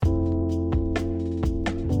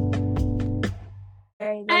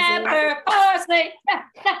Sorry, Pepper parsley.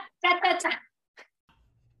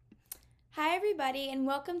 Hi, everybody, and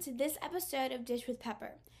welcome to this episode of Dish with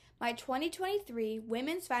Pepper, my 2023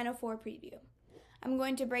 Women's Final Four preview. I'm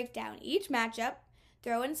going to break down each matchup,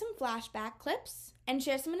 throw in some flashback clips, and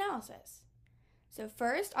share some analysis. So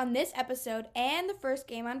first, on this episode and the first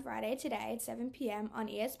game on Friday today at 7 p.m. on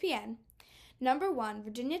ESPN, number 1,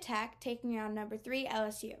 Virginia Tech taking on number 3,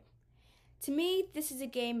 LSU. To me, this is a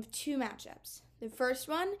game of two matchups. The first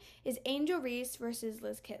one is Angel Reese versus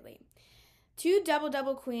Liz Kitley. Two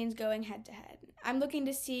double-double queens going head-to-head. I'm looking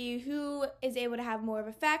to see who is able to have more of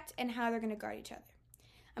effect and how they're going to guard each other.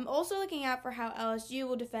 I'm also looking out for how LSU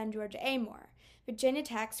will defend Georgia Amoore, Virginia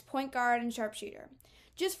Tech's point guard and sharpshooter.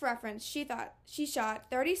 Just for reference, she shot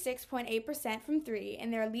 36.8% from 3 in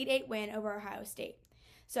their Elite 8 win over Ohio State.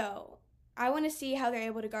 So I want to see how they're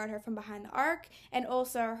able to guard her from behind the arc and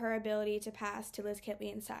also her ability to pass to Liz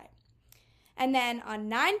Kitley inside. And then on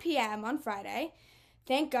 9 p.m. on Friday,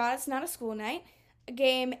 thank God it's not a school night, a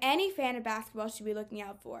game any fan of basketball should be looking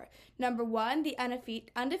out for. Number 1, the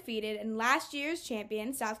undefeated and last year's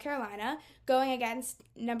champion, South Carolina, going against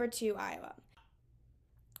number 2, Iowa.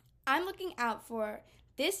 I'm looking out for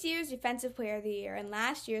this year's Defensive Player of the Year and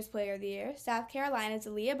last year's Player of the Year, South Carolina's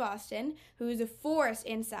Aaliyah Boston, who is a force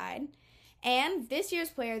inside, and this year's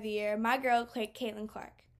Player of the Year, my girl, Caitlin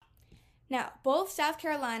Clark. Now, both South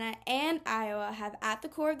Carolina and Iowa have at the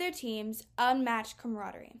core of their teams unmatched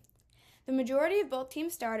camaraderie. The majority of both team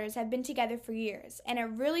starters have been together for years, and it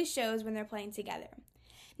really shows when they're playing together.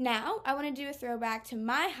 Now, I want to do a throwback to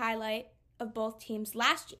my highlight of both teams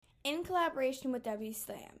last year in collaboration with W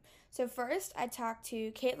Slam. So first, I talked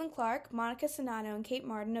to Caitlin Clark, Monica Sonano, and Kate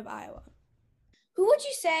Martin of Iowa. Who would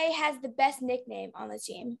you say has the best nickname on the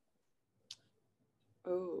team?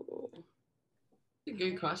 Oh, a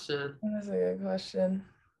good question. That's a good question.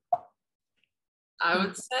 I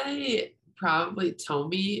would say probably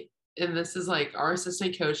Tommy, and this is like our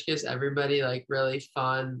assistant coach gives everybody like really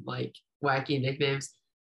fun, like wacky nicknames.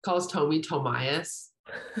 Calls Tommy Tomias.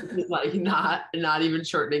 Like not even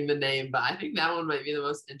shortening the name, but I think that one might be the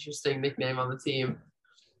most interesting nickname on the team.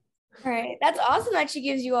 All right, that's awesome that she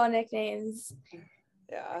gives you all nicknames.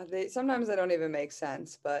 Yeah, sometimes they don't even make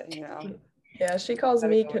sense, but you know. Yeah, she calls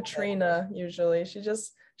me Katrina usually.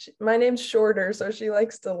 My name's shorter, so she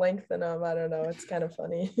likes to lengthen them. I don't know. It's kind of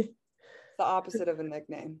funny. It's the opposite of a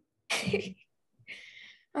nickname.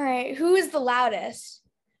 All right, who is the loudest?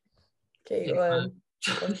 Caitlin.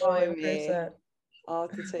 Probably me. I'll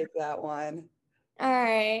have to take that one. All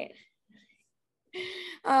right.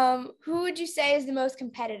 Who would you say is the most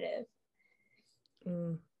competitive?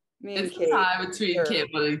 Me and it's Kate. a tie between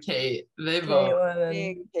Caitlin and Kate. They both. Me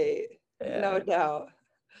and Kate. Yeah. No doubt.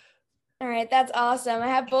 All right, that's awesome. I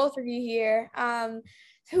have both of you here.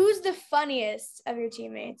 Who's the funniest of your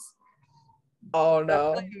teammates? Oh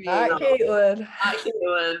no, not Caitlin. Not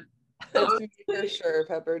Caitlin. That's me for sure,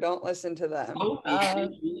 Pepper. Don't listen to them.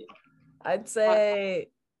 I'd say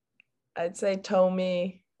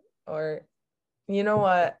Tommy, or you know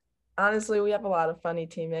what? Honestly, we have a lot of funny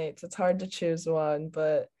teammates. It's hard to choose one,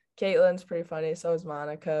 but Caitlin's pretty funny. So is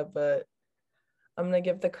Monica, but I'm gonna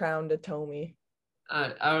give the crown to Tommy.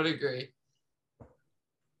 I would agree.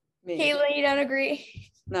 Me. Caitlin, you don't agree?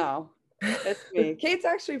 No, it's me. Kate's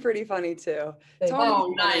actually pretty funny too.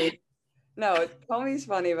 Nice. No, Tommy's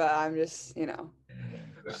funny, but I'm just,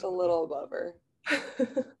 just a little above her.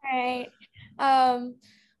 All right.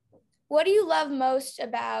 What do you love most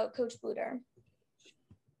about Coach Bluder?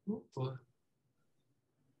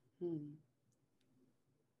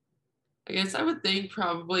 I guess I would think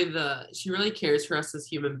probably she really cares for us as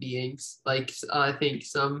human beings. Like I think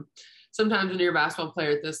sometimes when you're a basketball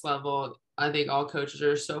player at this level, I think all coaches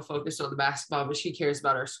are so focused on the basketball, but she cares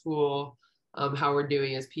about our school, how we're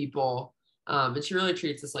doing as people. And she really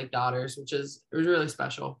treats us like daughters, which is really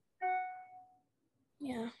special.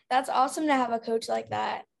 Yeah, that's awesome to have a coach like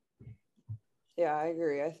that. Yeah, I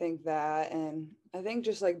agree. I think that, and I think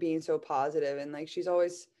just like being so positive, and like she's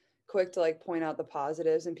always quick to like point out the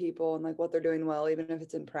positives in people and like what they're doing well, even if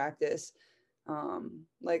it's in practice.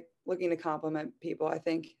 Like looking to compliment people. I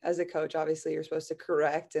think as a coach, obviously you're supposed to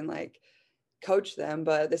correct and like coach them,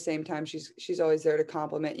 but at the same time, she's always there to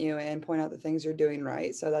compliment you and point out the things you're doing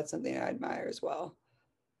right. So that's something I admire as well.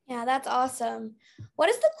 Yeah, that's awesome. What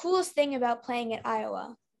is the coolest thing about playing at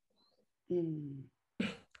Iowa?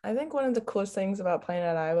 I think one of the coolest things about playing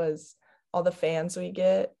at Iowa is all the fans we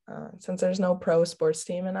get. Since there's no pro sports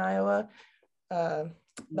team in Iowa, the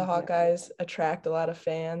Hawkeyes attract a lot of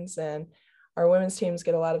fans, and our women's teams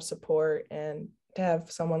get a lot of support. And to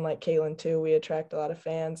have someone like Caitlin too, we attract a lot of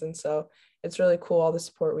fans. And so it's really cool, all the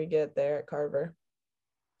support we get there at Carver.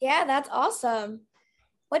 Yeah, that's awesome.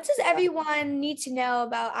 What does everyone need to know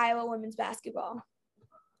about Iowa women's basketball?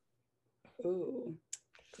 Ooh.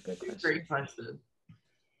 That's a good question. Great question.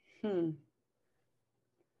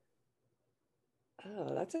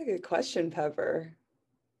 Oh, that's a good question, Pepper.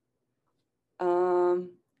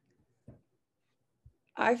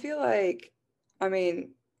 I feel like, I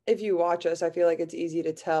mean, if you watch us, I feel like it's easy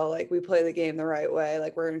to tell, like, we play the game the right way.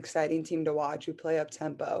 Like, we're an exciting team to watch. We play up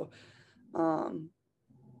tempo.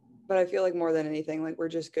 But I feel like more than anything, like, we're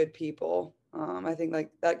just good people. I think,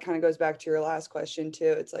 like, that kind of goes back to your last question, too.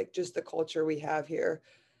 It's, like, just the culture we have here.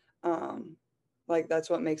 Like, that's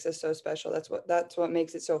what makes us so special. That's what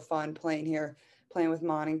makes it so fun playing here, playing with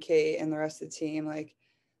Mon and Kate and the rest of the team. Like,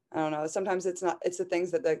 I don't know. Sometimes it's the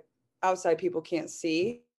things that the outside people can't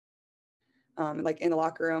see, like in the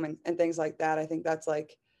locker room and things like that. I think that's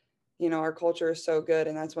like, our culture is so good,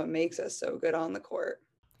 and that's what makes us so good on the court.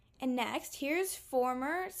 And next, here's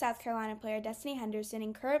former South Carolina player Destiny Henderson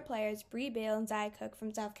and current players Bree Bale and Zia Cook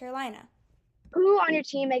from South Carolina. Who on your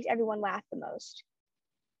team makes everyone laugh the most?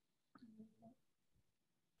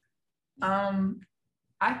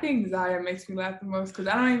 I think Zia makes me laugh the most because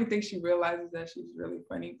I don't even think she realizes that she's really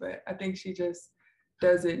funny, but I think she just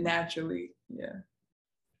does it naturally. Yeah.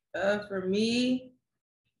 For me,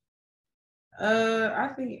 I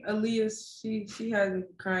think Aaliyah, she has me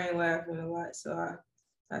crying, laughing a lot, so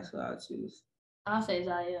that's what I'll choose. I'll say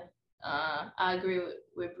Zia. I agree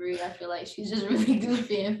with Bree. I feel like she's just really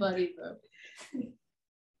goofy and funny, bro.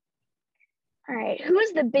 All right. Who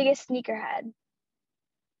is the biggest sneakerhead?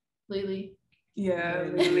 Lily. Yeah,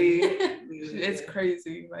 Lily. It's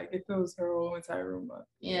crazy. Like, it fills her whole entire room up.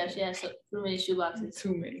 Yeah, she has too many shoeboxes.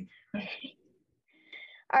 Too many.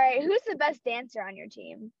 All right. Who's the best dancer on your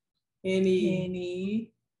team?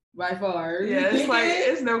 Any by far. Yeah, it's like,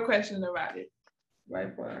 it's no question about it. By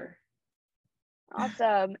far.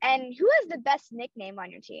 Awesome. And who has the best nickname on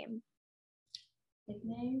your team?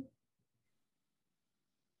 Nickname?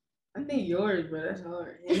 I think yours, but that's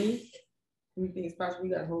hard. Anything is possible. We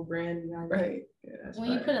got a whole brand behind it. Right. Yeah, that's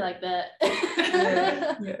When you put it like that.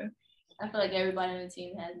 yeah. I feel like everybody on the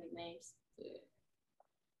team has nicknames.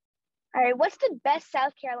 All right. What's the best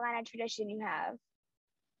South Carolina tradition you have?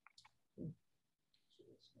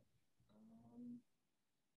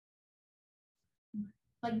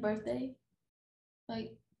 Like birthday,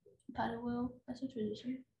 like paddle wheel. That's a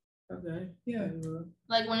tradition. Okay. Yeah.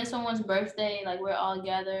 Like when it's someone's birthday, like we're all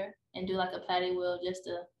gather and do like a patty wheel just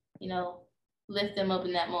to, lift them up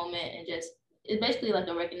in that moment and just it's basically like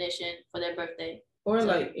a recognition for their birthday. Or so,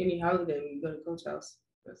 like any holiday, we go to Coach House.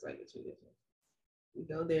 That's like a tradition. We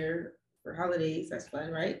go there for holidays. That's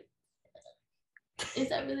fun, right? Is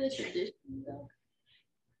that really a tradition though?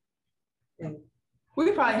 Yeah.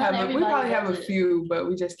 We probably have a few, but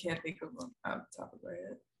we just can't think of them out the top of our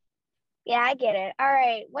head. Yeah, I get it. All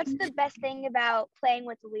right. What's the best thing about playing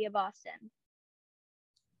with Aaliyah Boston?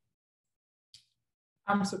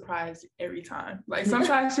 I'm surprised every time. Like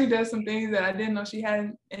sometimes she does some things that I didn't know she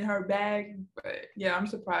had in her bag, but yeah, I'm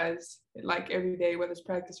surprised like every day, whether it's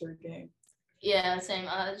practice or game. Yeah, same.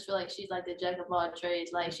 I just feel like she's like the jack of all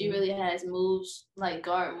trades. Like she really has moves, like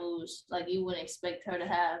guard moves, like you wouldn't expect her to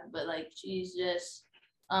have, but like she's just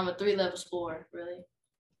a 3-level scorer, really.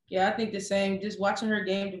 Yeah, I think the same. Just watching her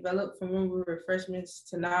game develop from when we were freshmen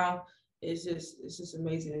to now it's just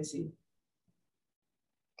amazing to see.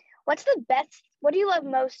 What do you love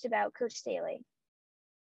most about Coach Staley?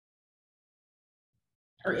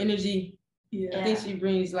 Her energy. Yeah. I think she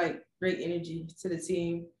brings like great energy to the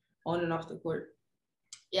team on and off the court.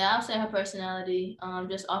 Yeah, I'll say her personality,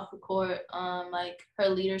 just off the court, like her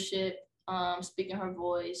leadership, speaking her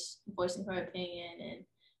voice, voicing her opinion, and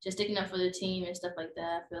just sticking up for the team and stuff like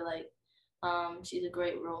that. I feel like she's a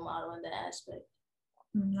great role model in that aspect.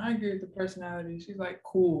 I agree with the personality. She's like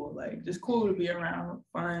cool, like just cool to be around.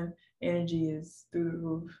 Fun, energy is through the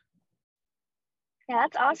roof. Yeah,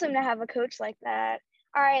 that's awesome to have a coach like that.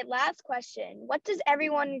 All right, last question. What does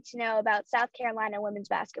everyone need to know about South Carolina women's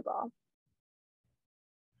basketball?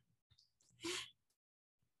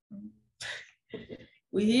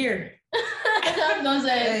 We here. I'm gonna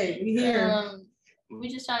say, hey, we here. We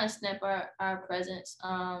just trying to snap our presence,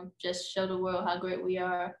 just show the world how great we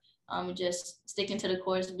are. Just sticking to the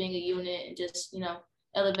course of being a unit and just,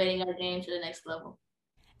 elevating our game to the next level.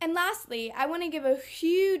 And lastly, I want to give a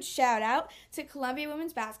huge shout out to Columbia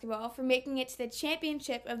Women's Basketball for making it to the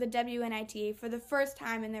championship of the WNIT for the first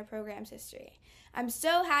time in their program's history. I'm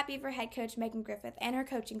so happy for head coach Megan Griffith and her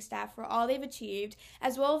coaching staff for all they've achieved,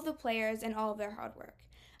 as well as the players and all of their hard work.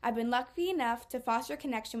 I've been lucky enough to foster a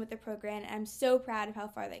connection with the program, and I'm so proud of how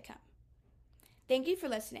far they come. Thank you for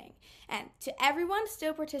listening. And to everyone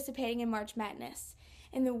still participating in March Madness,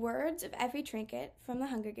 in the words of Effie Trinket from the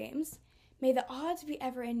Hunger Games, may the odds be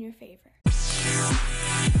ever in your favor.